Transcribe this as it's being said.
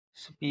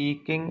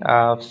Speaking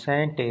of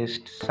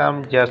scientists,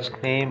 some just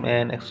name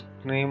an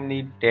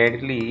extremely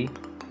deadly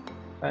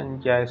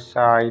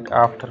fungicide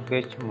after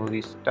which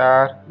movie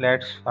star.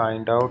 Let's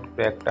find out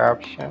correct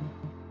option.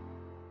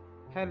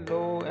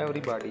 Hello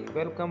everybody,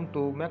 welcome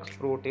to Max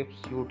Pro Tips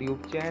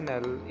YouTube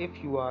channel.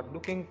 If you are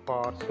looking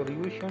for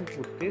solution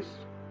to this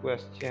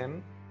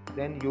question,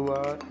 then you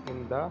are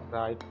in the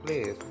right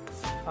place.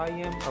 I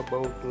am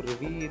about to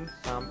reveal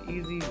some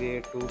easy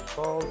way to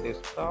solve this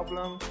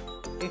problem.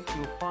 If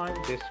you find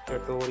this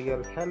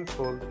tutorial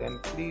helpful, then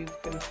please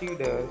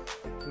consider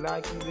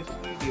liking this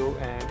video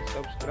and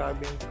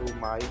subscribing to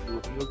my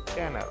YouTube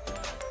channel.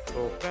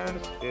 So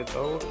friends,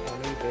 without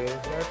any delay,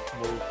 let's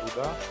move to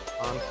the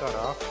answer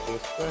of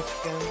this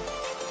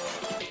question.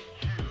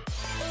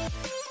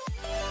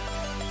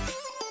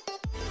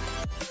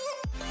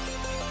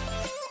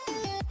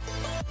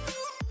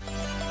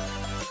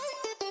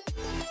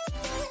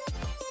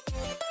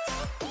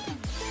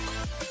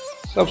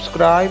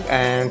 Subscribe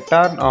and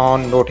turn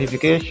on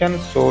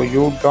notifications so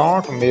you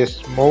don't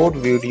miss more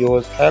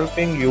videos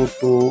helping you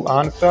to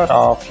answer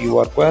of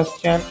your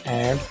question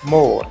and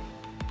more.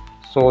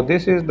 So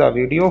this is the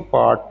video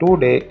for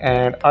today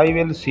and I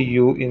will see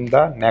you in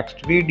the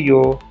next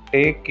video.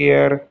 Take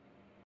care.